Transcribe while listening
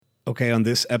Okay, on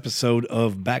this episode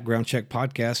of Background Check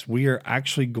Podcast, we are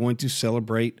actually going to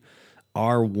celebrate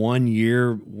our 1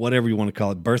 year, whatever you want to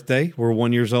call it, birthday. We're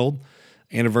 1 year old,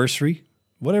 anniversary,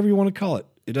 whatever you want to call it.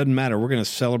 It doesn't matter. We're going to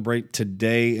celebrate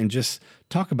today and just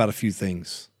talk about a few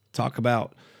things. Talk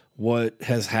about what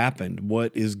has happened,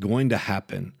 what is going to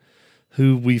happen,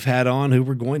 who we've had on, who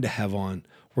we're going to have on.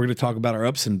 We're going to talk about our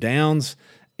ups and downs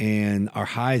and our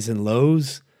highs and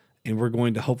lows, and we're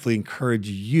going to hopefully encourage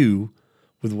you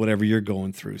with whatever you're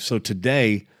going through. So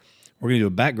today, we're going to do a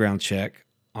background check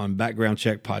on Background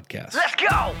Check Podcast. Let's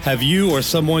go! Have you or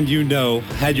someone you know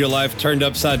had your life turned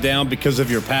upside down because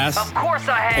of your past? Of course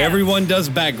I have. Everyone does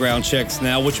background checks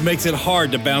now, which makes it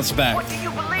hard to bounce back. What do you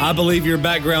believe? I believe your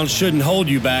background shouldn't hold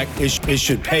you back. It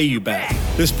should pay you back.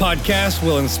 This podcast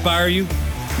will inspire you,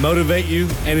 motivate you,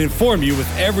 and inform you with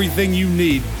everything you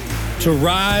need to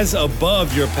rise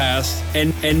above your past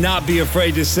and not be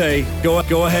afraid to say, go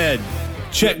ahead,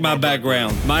 check my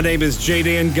background. My name is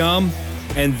Jaden Gum,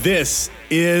 and this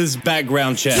is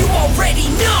Background Check. You already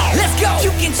know. Let's go.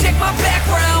 You can check my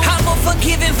background. I'm a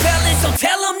forgiving felon, so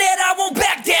tell them that I won't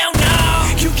back down.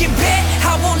 No. You can bet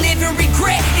I won't live in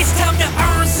regret. It's time to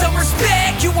earn some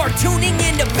respect. You are tuning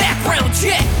in to Background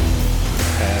Check.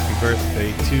 Happy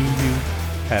birthday to you.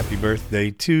 Happy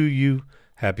birthday to you.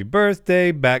 Happy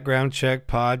birthday, Background Check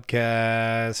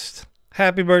Podcast.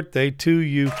 Happy birthday to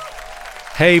you.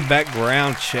 Hey,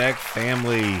 Background Check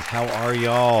family. How are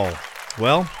y'all?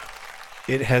 Well,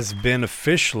 it has been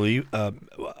officially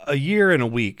a year and a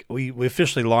week. We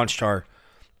officially launched our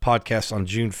podcast on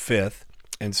June 5th,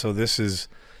 and so this is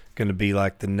going to be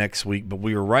like the next week. But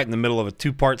we were right in the middle of a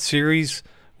two-part series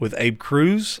with Abe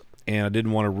Cruz, and I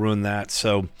didn't want to ruin that,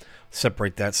 so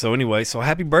separate that. So anyway, so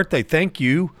happy birthday. Thank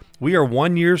you. We are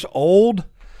 1 year old.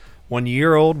 1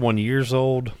 year old, 1 year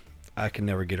old. I can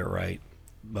never get it right.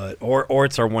 But or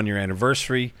it's our 1 year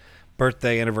anniversary,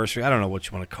 birthday anniversary. I don't know what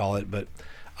you want to call it, but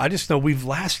I just know we've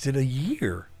lasted a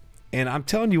year. And I'm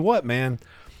telling you what, man,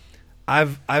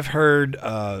 I've heard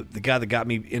the guy that got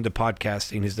me into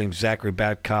podcasting, his name's Zachary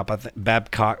Babcock.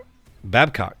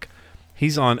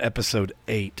 He's on episode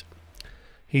 8.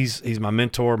 He's my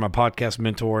mentor, my podcast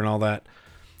mentor and all that.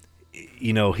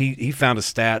 You know, he found a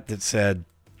stat that said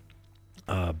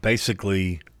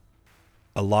basically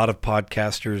a lot of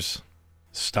podcasters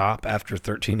stop after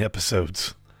 13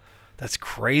 episodes. That's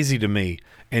crazy to me.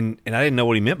 And I didn't know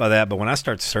what he meant by that, but when I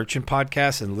started searching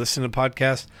podcasts and listening to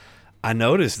podcasts, I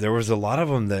noticed there was a lot of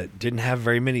them that didn't have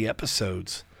very many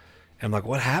episodes. And I'm like,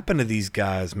 what happened to these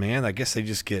guys, man? I guess they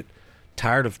just get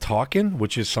tired of talking,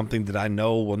 which is something that I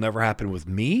know will never happen with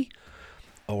me.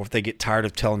 Or if they get tired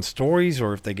of telling stories,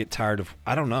 or if they get tired of,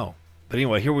 I don't know. But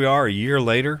anyway, here we are a year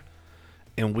later,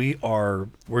 and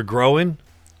we're growing,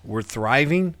 we're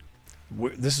thriving.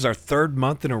 This is our third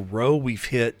month in a row we've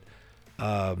hit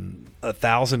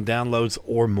 1,000 downloads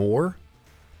or more,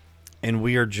 and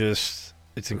we are just,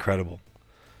 it's incredible.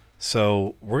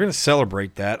 So we're going to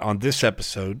celebrate that on this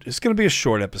episode. It's going to be a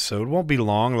short episode. It won't be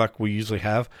long like we usually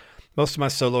have. Most of my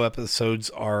solo episodes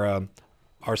are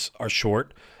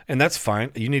short, and that's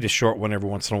fine. You need a short one every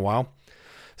once in a while.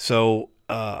 So,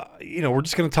 we're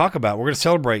just going to talk about, we're going to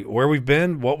celebrate where we've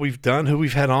been, what we've done, who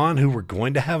we've had on, who we're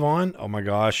going to have on. Oh my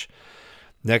gosh.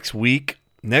 Next week,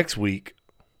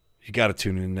 you got to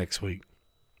tune in next week.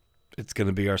 It's going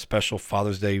to be our special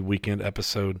Father's Day weekend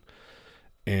episode.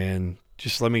 And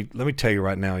just let me tell you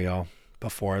right now, y'all,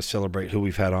 before I celebrate who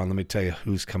we've had on, let me tell you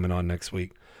who's coming on next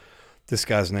week. This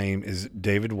guy's name is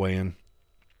David Wayan,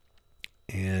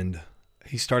 and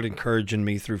he started encouraging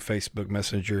me through Facebook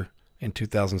Messenger in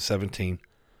 2017.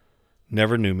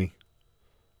 Never knew me.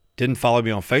 Didn't follow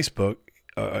me on Facebook.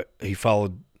 He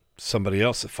followed somebody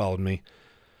else that followed me.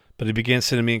 But he began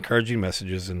sending me encouraging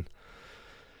messages, and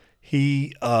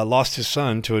he lost his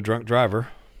son to a drunk driver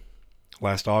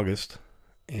last August,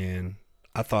 and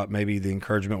I thought maybe the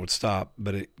encouragement would stop,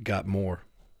 but it got more.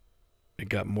 It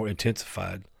got more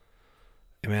intensified.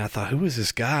 I mean, I thought, who is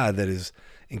this guy that is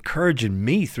encouraging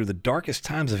me through the darkest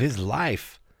times of his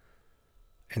life?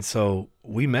 And so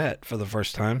we met for the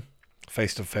first time,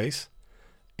 face to face,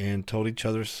 and told each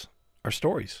other's our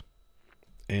stories.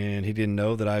 And he didn't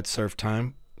know that I had served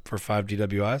time for 5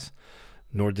 DWIs,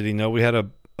 nor did he know we had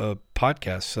a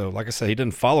podcast. So like I said, he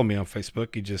didn't follow me on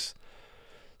Facebook. He just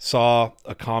saw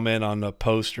a comment on a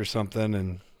post or something,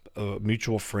 and a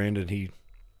mutual friend, and he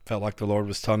felt like the Lord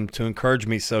was telling him to encourage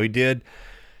me. So he did.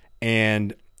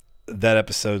 And that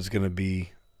episode is going to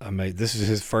be amazing. This is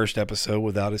his first episode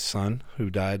without his son,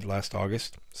 who died last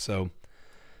August. So,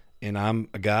 and I'm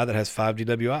a guy that has 5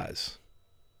 DWIs.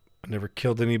 I never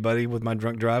killed anybody with my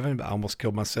drunk driving, but I almost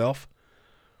killed myself.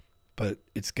 but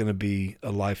it's going to be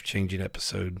a life-changing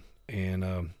episode, and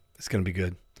it's going to be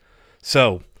good.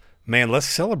 So, man, let's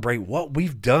celebrate what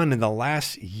we've done in the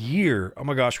last year. Oh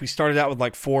my gosh, we started out with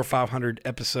like 400 or 500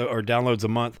 episode or downloads a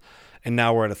month, and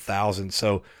now we're at 1,000.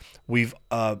 So we've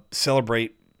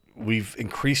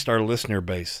increased our listener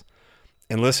base.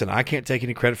 And listen, I can't take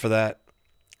any credit for that.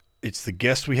 It's the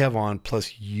guests we have on,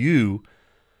 plus you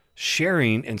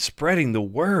sharing and spreading the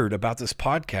word about this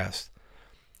podcast.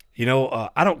 You know,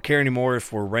 I don't care anymore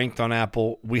if we're ranked on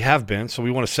Apple. We have been, so we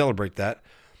want to celebrate that.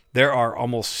 There are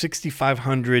almost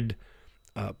 6,500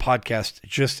 podcasts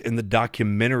just in the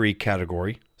documentary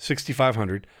category,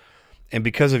 6,500. And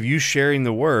because of you sharing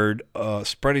the word,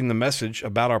 spreading the message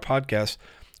about our podcast,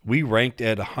 we ranked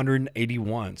at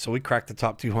 181. So we cracked the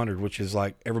top 200, which is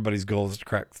like everybody's goal is to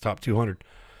crack the top 200.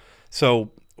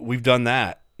 So we've done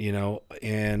that, you know,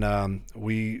 and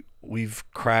we've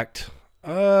cracked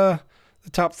the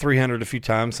top 300 a few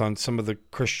times on some of the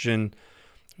Christian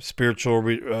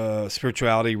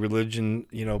spirituality, religion,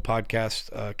 you know,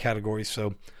 podcast categories.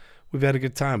 So we've had a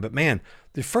good time. But man,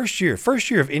 the first year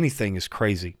of anything is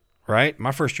crazy, right?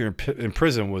 My first year in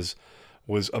prison was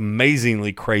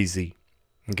amazingly crazy.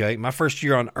 Okay, my first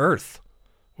year on earth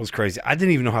was crazy. I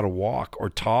didn't even know how to walk or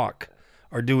talk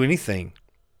or do anything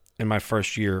in my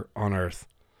first year on earth.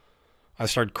 I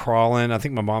started crawling. I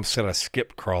think my mom said I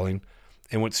skipped crawling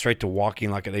and went straight to walking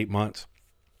like at 8 months.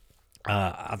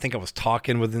 I think I was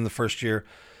talking within the first year,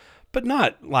 but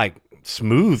not like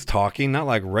smooth talking, not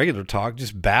like regular talk,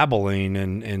 just babbling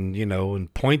and you know,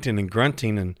 and pointing and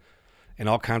grunting and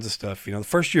all kinds of stuff. You know, the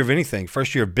first year of anything,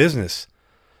 first year of business,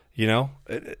 you know,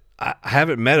 I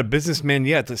haven't met a businessman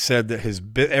yet that said that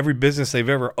every business they've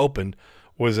ever opened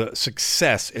was a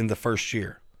success in the first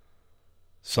year.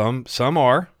 Some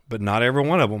are, but not every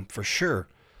one of them for sure.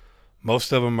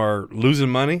 Most of them are losing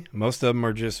money. Most of them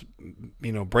are just,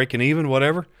 you know, breaking even,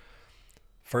 whatever.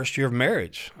 First year of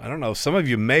marriage. I don't know. Some of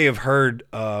you may have heard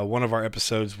one of our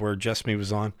episodes where Jessamy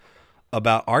was on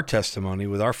about our testimony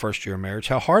with our first year of marriage,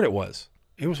 how hard it was.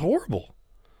 It was horrible.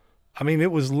 I mean,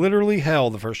 it was literally hell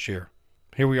the first year.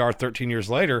 Here we are 13 years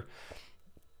later,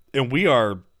 and we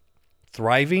are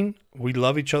thriving. We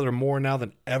love each other more now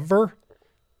than ever,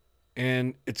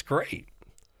 and it's great.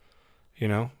 You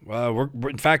know, we're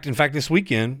in fact, this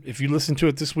weekend, if you listen to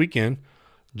it this weekend,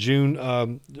 June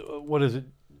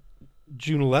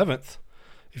 11th,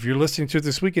 if you're listening to it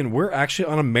this weekend, we're actually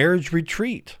on a marriage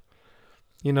retreat.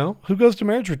 You know, who goes to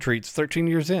marriage retreats 13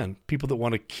 years in? People that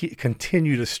want to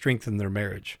continue to strengthen their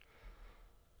marriage.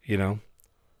 You know,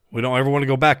 we don't ever want to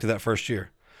go back to that first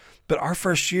year. But our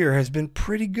first year has been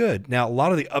pretty good. Now, a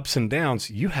lot of the ups and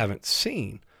downs you haven't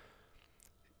seen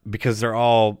because they're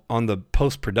all on the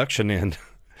post-production end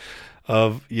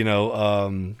of, you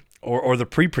know, or the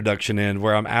pre-production end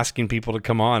where I'm asking people to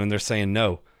come on and they're saying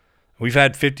no. We've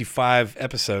had 55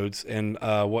 episodes and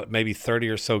maybe 30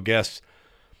 or so guests.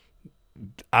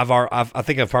 I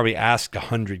think I've probably asked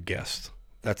 100 guests.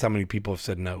 That's how many people have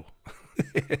said no.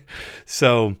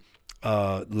 So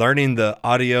learning the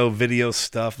audio, video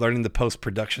stuff, learning the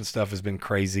post-production stuff has been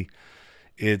crazy.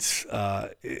 It's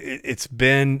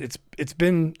been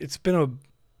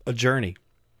a journey,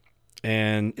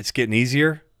 and it's getting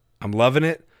easier. I'm loving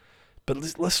it. But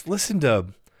let's listen to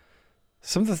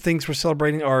some of the things we're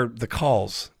celebrating are the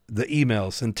calls, the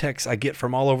emails and texts I get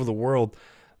from all over the world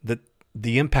that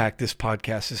the impact this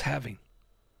podcast is having.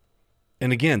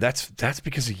 And again, that's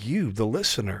because of you, the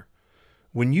listener.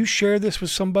 When you share this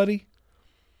with somebody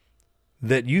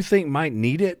that you think might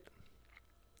need it,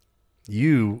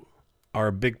 you are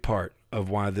a big part of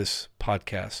why this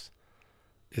podcast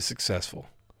is successful.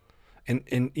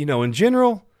 And you know, in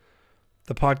general,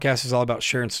 the podcast is all about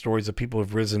sharing stories of people who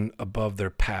have risen above their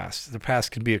past. Their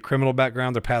past can be a criminal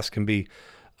background. Their past can be,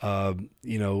 any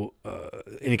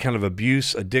kind of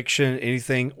abuse, addiction,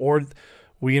 anything. Or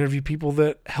we interview people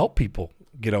that help people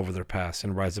get over their past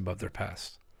and rise above their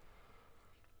past.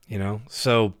 You know,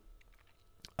 so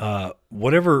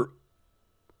whatever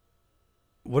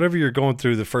you're going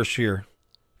through the first year,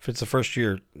 if it's the first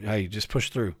year, hey, just push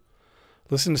through.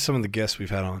 Listen to some of the guests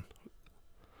we've had on.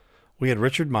 We had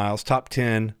Richard Miles, top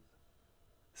 10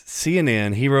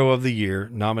 CNN Hero of the Year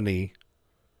nominee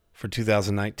for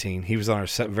 2019. He was on our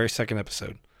very second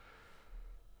episode.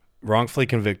 Wrongfully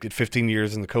convicted, 15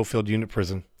 years in the Cofield Unit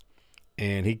Prison.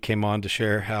 And he came on to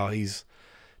share how he's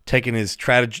taken his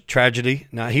tragedy.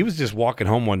 Now, he was just walking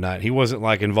home one night. He wasn't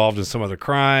like involved in some other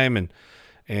crime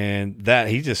and that.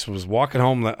 He just was walking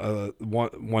home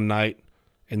one night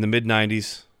in the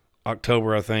mid-90s,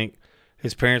 October, I think.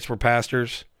 His parents were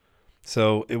pastors.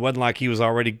 So it wasn't like he was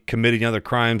already committing other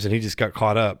crimes and he just got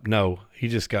caught up. No, he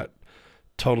just got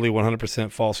totally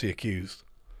 100% falsely accused.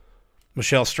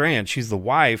 Michelle Strand, she's the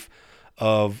wife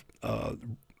of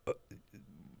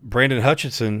Brandon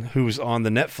Hutchinson, who was on the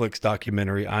Netflix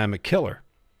documentary I Am a Killer.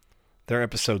 Their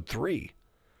episode 3.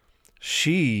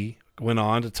 She went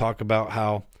on to talk about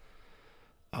how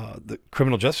the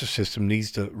criminal justice system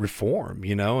needs to reform,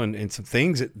 and some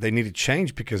things that they need to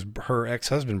change because her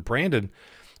ex-husband, Brandon,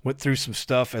 went through some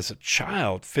stuff as a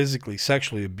child, physically,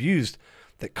 sexually abused,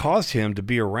 that caused him to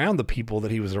be around the people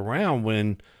that he was around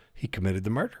when he committed the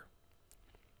murder.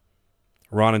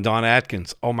 Ron and Dawn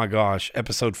Atkins, oh my gosh,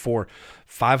 episode 4,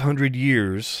 500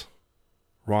 years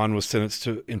Ron was sentenced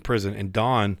to in prison, and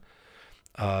Dawn,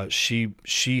 she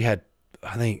had,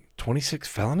 I think, 26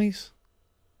 felonies?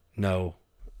 No,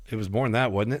 it was more than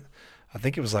that, wasn't it? I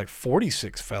think it was like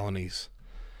 46 felonies.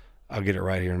 I'll get it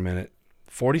right here in a minute.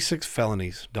 46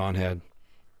 felonies Dawn had,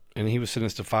 and he was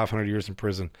sentenced to 500 years in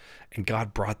prison, and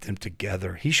God brought them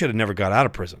together. He should have never got out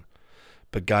of prison,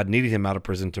 but God needed him out of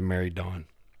prison to marry Dawn.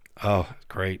 Oh,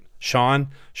 great. Sean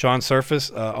Surface,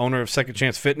 owner of Second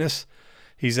Chance Fitness.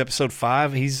 He's episode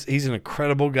 5. He's an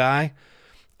incredible guy.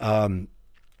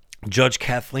 Judge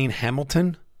Kathleen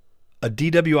Hamilton, a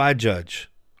DWI judge.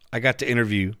 I got to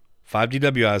interview 5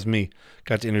 DWIs, me,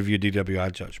 got to interview a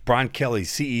DWI judge. Brian Kelly,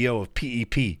 CEO of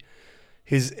PEP.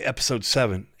 His episode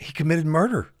 7, he committed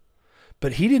murder.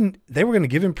 But they were going to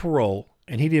give him parole,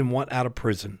 and he didn't want out of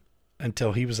prison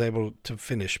until he was able to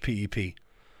finish PEP.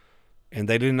 And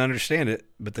they didn't understand it,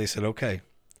 but they said, okay.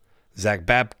 Zach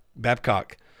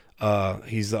Babcock,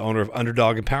 he's the owner of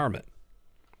Underdog Empowerment.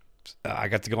 I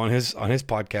got to go on his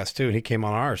podcast too, and he came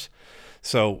on ours.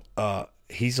 So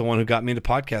he's the one who got me into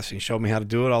podcasting. He showed me how to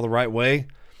do it all the right way.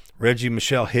 Reggie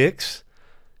Michelle Hicks,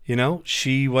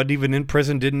 she wasn't even in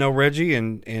prison, didn't know Reggie,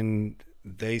 and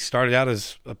they started out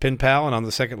as a pen pal, and on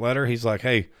the second letter, he's like,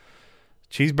 hey,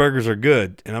 cheeseburgers are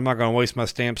good, and I'm not going to waste my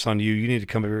stamps on you. You need to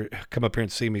come up here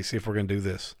and see me, see if we're going to do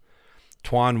this.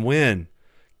 Twan Nguyen,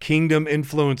 Kingdom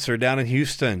influencer down in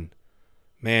Houston.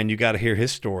 Man, you got to hear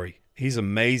his story. He's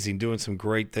amazing, doing some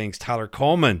great things. Tyler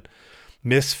Coleman,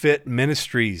 Misfit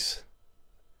Ministries.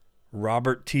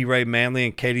 Robert T. Ray Manley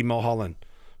and Katie Mulholland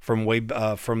from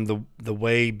the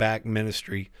Way Back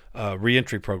Ministry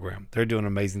reentry program. They're doing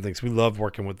amazing things. We love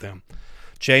working with them.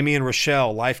 Jamie and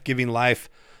Rochelle, Life Giving Life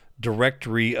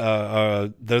Directory. They're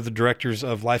the directors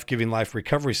of Life Giving Life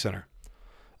Recovery Center.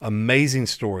 Amazing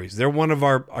stories. They're one of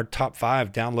our top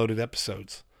 5 downloaded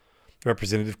episodes.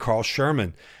 Representative Carl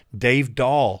Sherman, Dave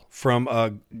Dahl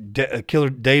from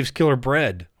Dave's Killer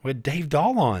Bread. We had Dave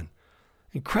Dahl on.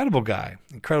 Incredible guy.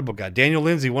 Daniel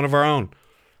Lindsay, one of our own.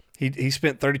 He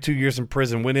spent 32 years in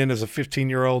prison, went in as a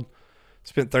 15-year-old,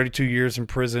 spent 32 years in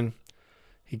prison.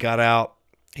 He got out.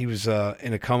 He was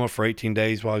in a coma for 18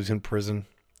 days while he was in prison.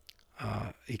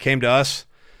 He came to us,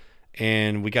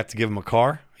 and we got to give him a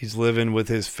car. He's living with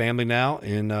his family now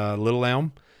in Little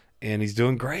Elm, and he's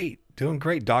doing great.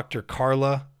 Dr.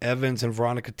 Carla Evans and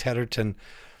Veronica Tedderton,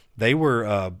 they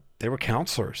were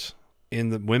counselors in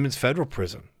the women's federal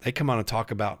prison. They come on and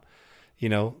talk about,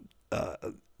 the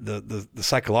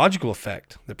psychological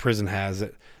effect that prison has,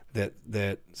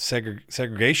 that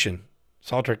segregation,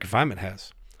 solitary confinement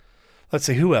has. Let's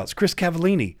see, who else? Chris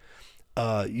Cavallini.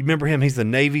 You remember him? He's the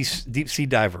Navy deep sea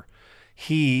diver.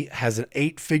 He has an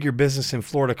 8-figure business in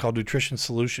Florida called Nutrition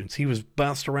Solutions. He was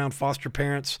bounced around foster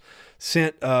parents,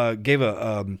 gave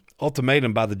a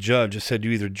ultimatum by the judge that said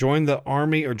you either join the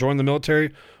Army or join the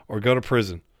military or go to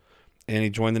prison. And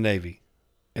he joined the Navy.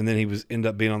 And then he ended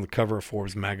up being on the cover of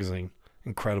Forbes magazine.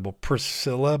 Incredible.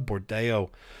 Priscilla Bordeo.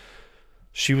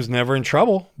 She was never in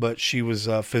trouble, but she was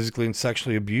physically and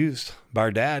sexually abused by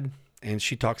her dad. And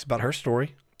she talks about her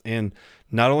story. And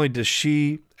not only does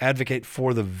she advocate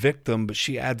for the victim, but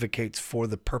she advocates for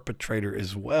the perpetrator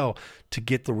as well to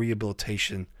get the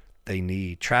rehabilitation they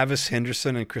need. Travis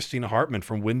Henderson and Christina Hartman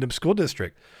from Wyndham School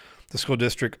District, the school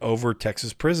district over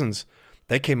Texas prisons.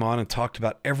 They came on and talked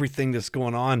about everything that's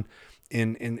going on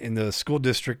in the school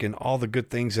district and all the good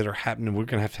things that are happening. We're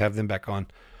going to have them back on.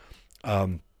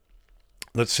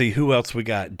 Let's see who else we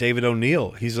got. David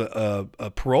O'Neill. He's a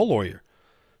parole lawyer.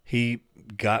 He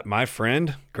got my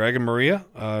friend Greg and Maria.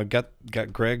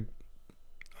 Got Greg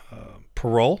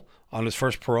parole on his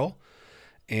first parole,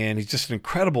 and he's just an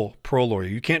incredible parole lawyer.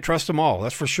 You can't trust them all,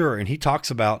 that's for sure. And he talks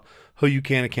about who you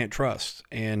can and can't trust,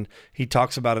 and he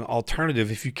talks about an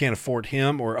alternative if you can't afford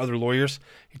him or other lawyers.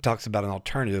 He talks about an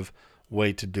alternative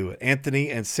way to do it. Anthony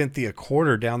and Cynthia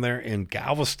Corder down there in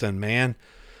Galveston, man.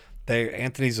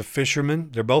 Anthony's a fisherman.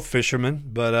 They're both fishermen,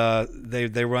 but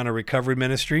they run a recovery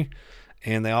ministry,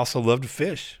 and they also love to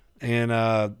fish. And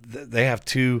they have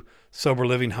 2 sober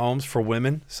living homes for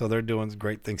women. So they're doing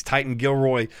great things. Titan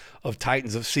Gilroy of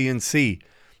Titans of CNC.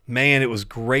 Man, it was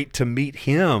great to meet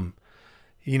him.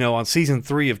 You know, on season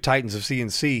 3 of Titans of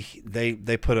CNC,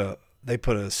 they put a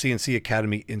CNC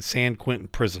academy in San Quentin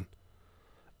prison.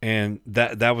 And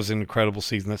that was an incredible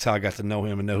season. That's how I got to know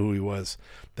him and know who he was.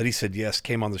 But he said yes,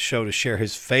 came on the show to share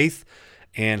his faith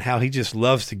and how he just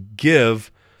loves to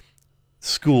give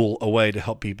school away to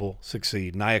help people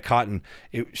succeed. Nia Cotton,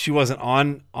 she wasn't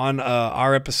on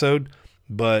our episode,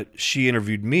 but she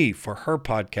interviewed me for her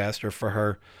podcast or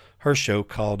for her show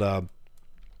called,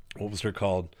 what was her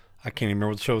called? I can't even remember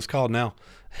what the show was called now.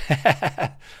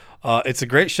 It's a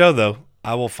great show though.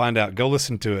 I will find out. Go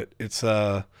listen to it. It's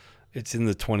in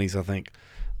the 20s, I think.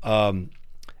 And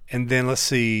then let's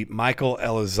see, Michael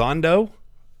Elizondo,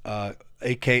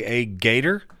 a.k.a.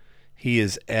 Gator. He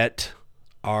is at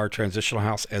our transitional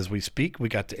house as we speak. We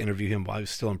got to interview him while he was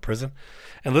still in prison.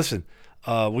 And listen,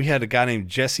 we had a guy named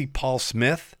Jesse Paul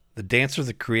Smith, the dancer,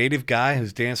 the creative guy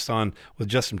who's danced on with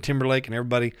Justin Timberlake and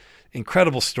everybody.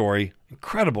 Incredible story.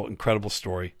 Incredible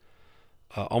story.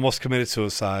 Almost committed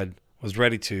suicide, was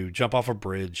ready to jump off a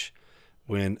bridge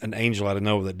when an angel out of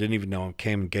nowhere that didn't even know him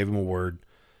came and gave him a word,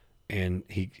 and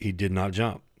he did not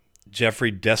jump.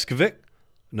 Jeffrey Deskovic,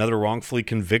 another wrongfully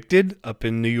convicted up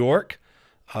in New York.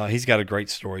 He's got a great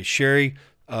story. Sherry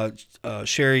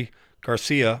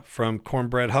Garcia from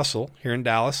Cornbread Hustle here in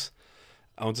Dallas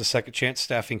owns a Second Chance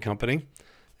staffing company,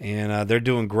 and they're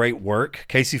doing great work.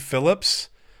 Casey Phillips,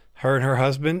 her and her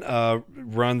husband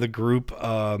run the group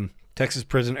Texas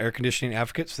Prison Air Conditioning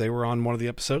Advocates. They were on one of the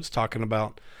episodes talking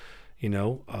about,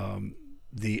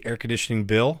 the air conditioning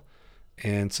bill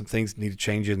and some things need to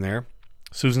change in there.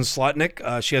 Susan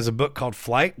Slotnick, she has a book called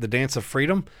Flight, The Dance of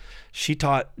Freedom. She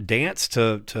taught dance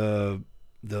to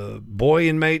the boy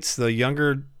inmates, the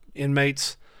younger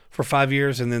inmates for 5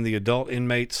 years, and then the adult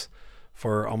inmates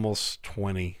for almost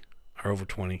 20 or over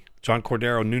 20. John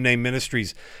Cordero, New Name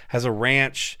Ministries, has a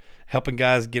ranch helping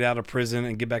guys get out of prison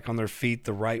and get back on their feet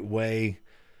the right way,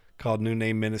 called New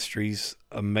Name Ministries.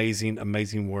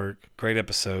 Amazing work. Great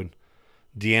episode.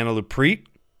 Deanna Lupreet,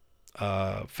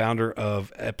 founder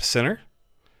of Epicenter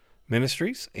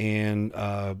Ministries, and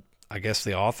I guess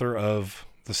the author of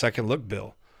The Second Look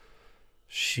Bill.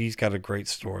 She's got a great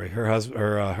story.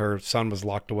 Her son was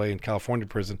locked away in California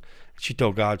prison. She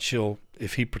told God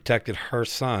if he protected her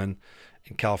son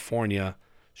in California,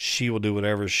 she will do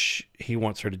whatever he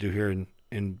wants her to do here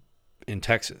in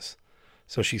Texas.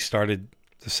 So she started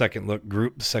the Second Look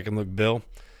group, the Second Look Bill,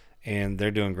 and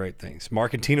they're doing great things.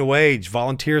 Mark and Tina Wage,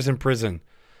 volunteers in prison.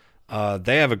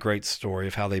 They have a great story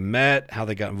of how they met, how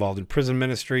they got involved in prison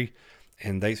ministry,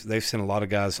 and they've sent a lot of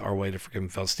guys our way to forgive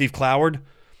themselves. Steve Cloward,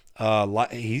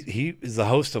 he is the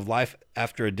host of Life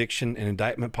After Addiction and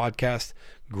Indictment podcast.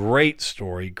 Great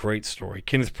story.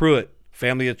 Kenneth Pruitt,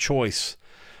 Family of Choice.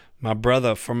 My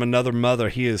brother from another mother.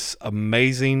 He is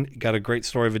amazing. Got a great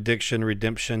story of addiction,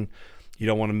 redemption. You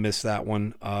don't want to miss that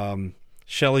one.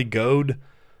 Shelly Goad.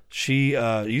 She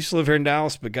used to live here in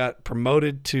Dallas, but got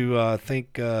promoted to,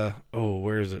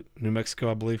 where is it? New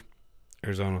Mexico, I believe.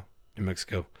 Arizona, New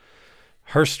Mexico.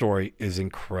 Her story is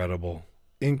incredible.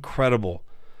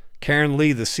 Karen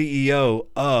Lee, the CEO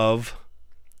of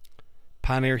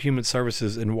Pioneer Human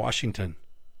Services in Washington.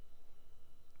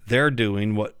 They're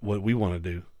doing what we want to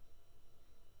do.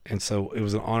 And so it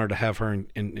was an honor to have her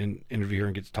and interview her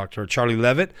and get to talk to her. Charlie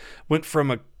Levitt went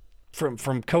from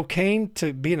cocaine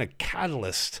to being a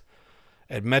catalyst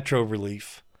at Metro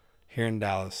Relief here in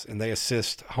Dallas, and they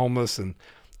assist homeless and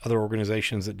other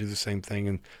organizations that do the same thing.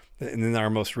 And then our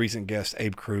most recent guest,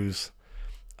 Abe Cruz.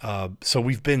 So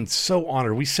we've been so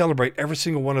honored. We celebrate every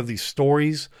single one of these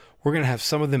stories. We're going to have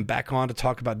some of them back on to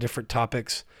talk about different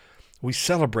topics. We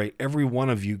celebrate every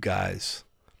one of you guys.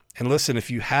 And listen,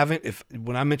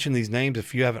 when I mention these names,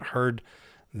 if you haven't heard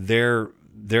their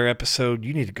episode,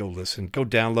 you need to go listen. Go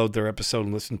download their episode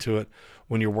and listen to it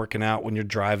when you're working out, when you're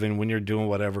driving, when you're doing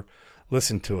whatever.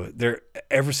 Listen to it.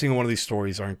 Every single one of these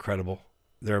stories are incredible.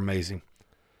 They're amazing.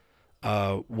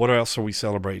 What else are we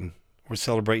celebrating? We're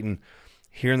celebrating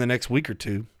here in the next week or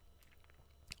two.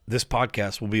 This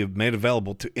podcast will be made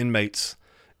available to inmates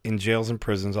in jails and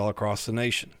prisons all across the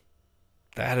nation.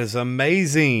 That is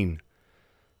amazing.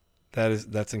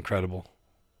 That's incredible.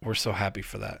 We're so happy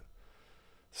for that.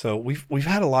 So we've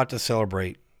had a lot to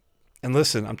celebrate. And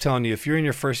listen, I'm telling you, if you're in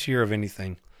your first year of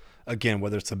anything, again,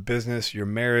 whether it's a business, your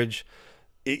marriage,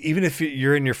 even if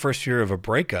you're in your first year of a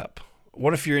breakup,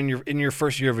 what if you're in your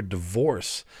first year of a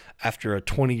divorce after a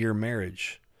 20-year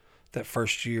marriage? That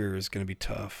first year is going to be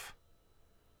tough.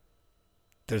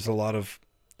 There's a lot of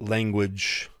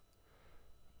language,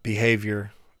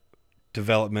 behavior,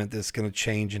 development that's going to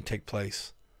change and take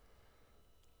place.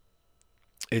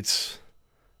 It's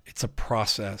a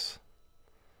process.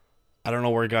 I don't know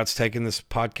where God's taking this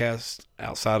podcast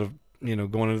outside of,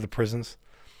 going into the prisons.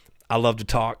 I love to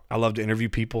talk. I love to interview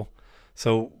people.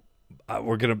 So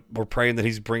we're praying that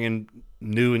he's bringing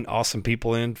new and awesome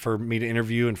people in for me to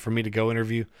interview and for me to go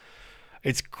interview.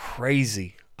 It's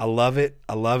crazy. I love it.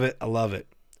 I love it. I love it.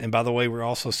 And by the way, we're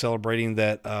also celebrating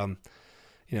that, it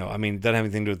doesn't have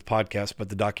anything to do with the podcast, but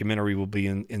the documentary will be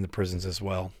in the prisons as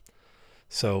well.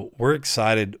 So we're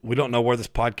excited. We don't know where this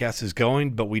podcast is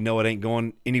going, but we know it ain't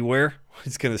going anywhere.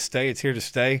 It's going to stay. It's here to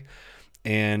stay.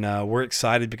 And we're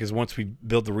excited because once we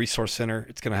build the resource center,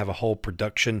 it's going to have a whole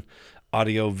production,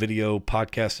 audio, video,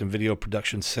 podcast, and video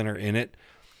production center in it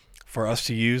for us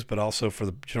to use, but also for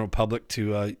the general public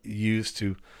to use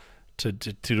to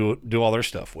do all their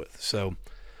stuff with. So,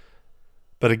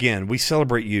 but again, we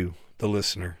celebrate you, the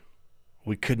listener.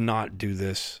 We could not do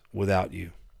this without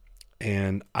you.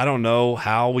 And I don't know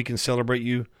how we can celebrate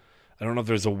you. I don't know if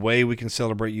there's a way we can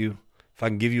celebrate you. If I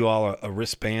can give you all a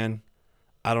wristband,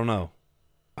 I don't know.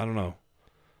 I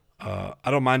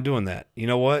don't mind doing that. You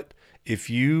know what?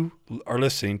 If you are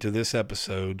listening to this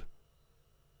episode,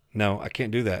 no, I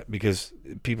can't do that because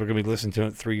people are going to be listening to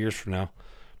it 3 years from now,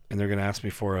 and they're going to ask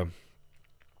me for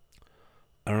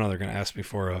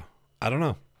I don't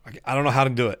know. I don't know how to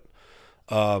do it.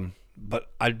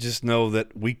 But I just know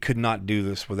that we could not do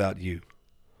this without you.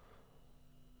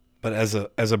 But as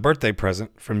a birthday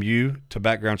present from you to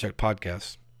Background Check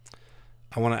Podcast,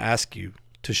 I want to ask you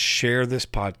to share this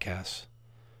podcast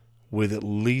with at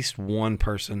least one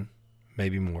person,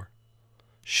 maybe more.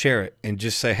 Share it and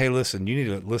just say, hey, listen, you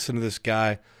need to listen to this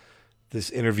guy.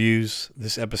 This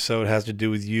episode has to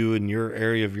do with you and your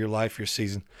area of your life, your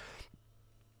season.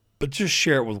 But just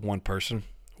share it with one person,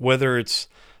 whether it's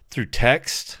through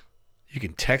text. You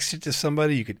can text it to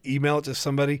somebody. You can email it to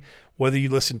somebody. Whether you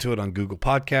listen to it on Google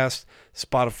Podcasts,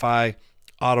 Spotify,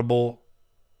 Audible,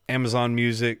 Amazon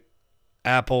Music,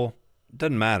 Apple,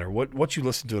 doesn't matter what you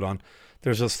listen to it on.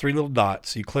 There's those 3 little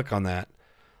dots. You click on that,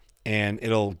 and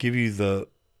it'll give you the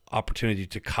opportunity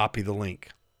to copy the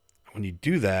link. When you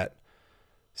do that,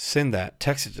 send that,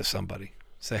 text it to somebody.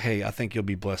 Say, hey, I think you'll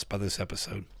be blessed by this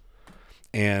episode.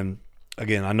 And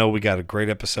again, I know we got a great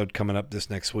episode coming up this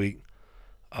next week.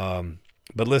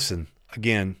 But listen,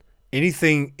 again,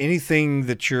 anything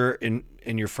that you're in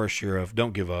your first year of,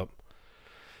 don't give up.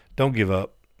 Don't give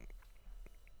up.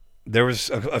 There was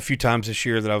a few times this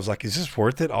year that I was like, is this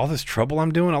worth it? All this trouble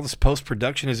I'm doing, all this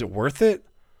post-production, is it worth it?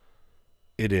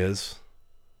 It is.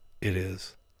 It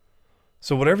is.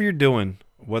 So whatever you're doing,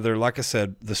 whether, like I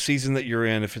said, the season that you're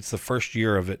in, if it's the first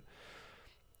year of it,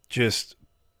 just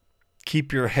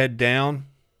keep your head down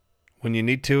when you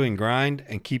need to and grind,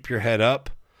 and keep your head up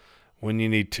when you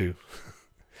need to.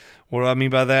 What do I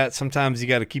mean by that? Sometimes you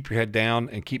got to keep your head down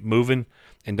and keep moving,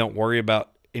 and don't worry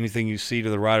about anything you see to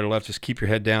the right or left. Just keep your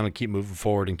head down and keep moving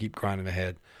forward and keep grinding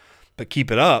ahead. But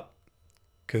keep it up,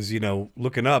 because,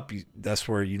 looking up, that's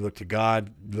where you look to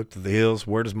God, you look to the hills.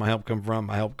 Where does my help come from?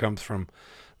 My help comes from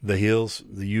the hills,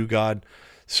 you, God.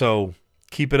 So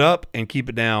keep it up and keep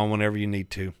it down whenever you need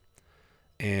to.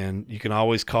 And you can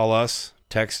always call us,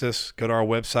 text us, go to our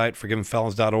website,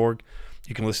 forgivenfelons.org.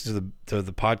 You can listen to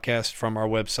the podcast from our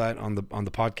website on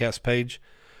the podcast page.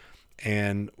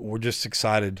 And we're just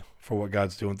excited for what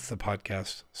God's doing with the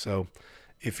podcast. So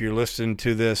if you're listening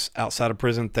to this outside of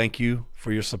prison, thank you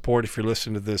for your support. If you're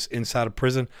listening to this inside of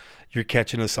prison, you're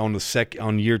catching us on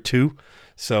on year 2.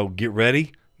 So get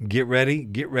ready.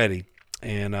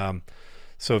 And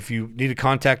so if you need to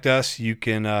contact us, you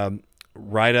can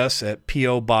write us at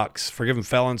P.O. Box, Forgiven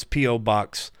Felons, P.O.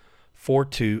 Box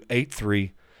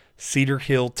 4283, Cedar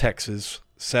Hill, Texas,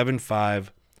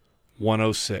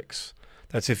 75106.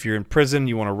 That's if you're in prison,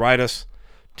 you want to write us.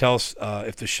 Tell us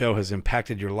if the show has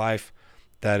impacted your life.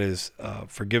 That is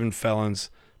Forgiven Felons,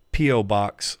 P.O.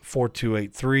 Box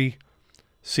 4283,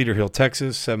 Cedar Hill,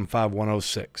 Texas,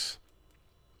 75106.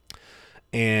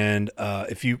 And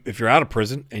if you're out of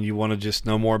prison and you want to just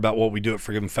know more about what we do at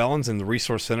Forgiven Felons and the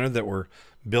resource center that we're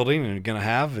building and going to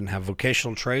have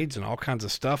vocational trades and all kinds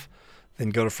of stuff, then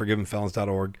go to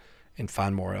forgivenfelons.org and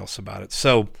find more else about it.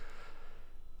 So,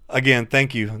 again,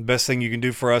 thank you. The best thing you can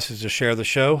do for us is to share the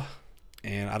show.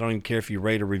 And I don't even care if you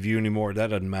rate or review anymore. That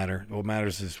doesn't matter. What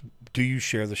matters is, do you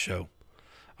share the show?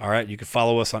 All right. You can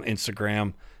follow us on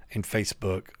Instagram and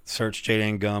Facebook. Search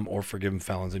J.Dan Gum or Forgiven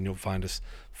Felons, and you'll find us.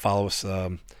 Follow us.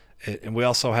 And we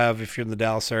also have, if you're in the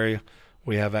Dallas area,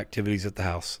 we have activities at the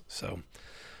house. So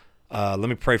let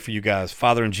me pray for you guys.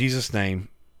 Father, in Jesus' name,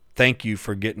 thank you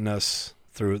for getting us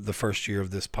through the first year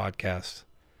of this podcast.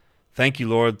 Thank you,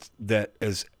 Lord, that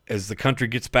as the country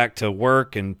gets back to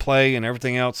work and play and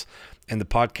everything else, and the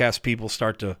podcast people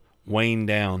start to wane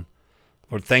down,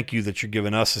 Lord, thank you that you're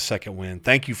giving us a second wind.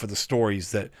 Thank you for the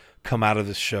stories that come out of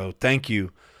this show. Thank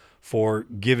you for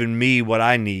giving me what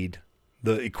I need,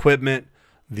 the equipment,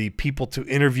 the people to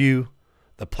interview,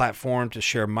 the platform to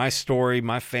share my story,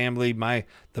 my family,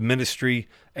 the ministry,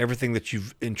 everything that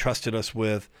you've entrusted us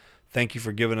with. Thank you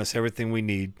for giving us everything we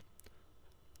need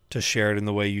to share it in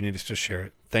the way you need us to share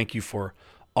it. Thank you for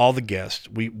all the guests.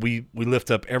 We lift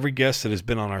up every guest that has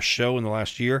been on our show in the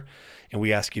last year, and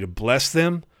we ask you to bless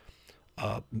them,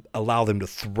 allow them to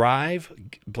thrive,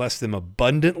 bless them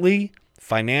abundantly,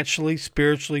 financially,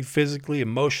 spiritually, physically,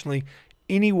 emotionally,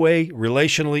 any way,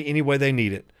 relationally, any way they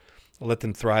need it. Let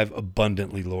them thrive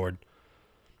abundantly, Lord.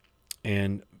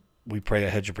 And we pray a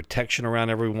hedge of protection around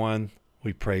everyone.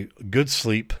 We pray good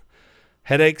sleep.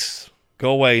 Headaches,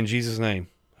 go away in Jesus' name.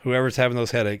 Whoever's having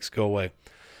those headaches, go away.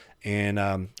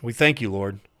 And we thank you,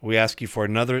 Lord. We ask you for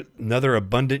another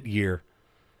abundant year.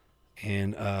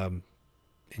 And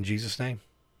in Jesus' name,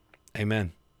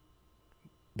 amen.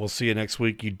 We'll see you next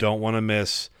week. You don't want to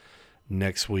miss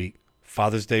next week.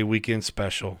 Father's Day weekend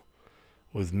special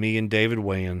with me and David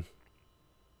weighing.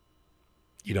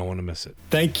 You don't want to miss it.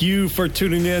 Thank you for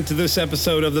tuning in to this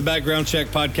episode of the Background Check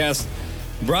Podcast,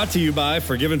 brought to you by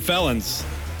Forgiven Felons,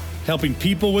 helping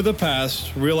people with a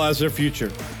past realize their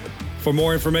future. For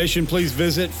more information, please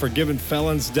visit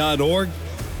forgivenfelons.org.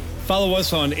 Follow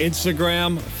us on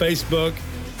Instagram, Facebook,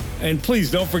 and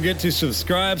please don't forget to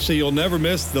subscribe so you'll never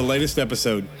miss the latest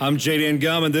episode. I'm Jaden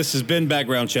Gum, and this has been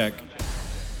Background Check.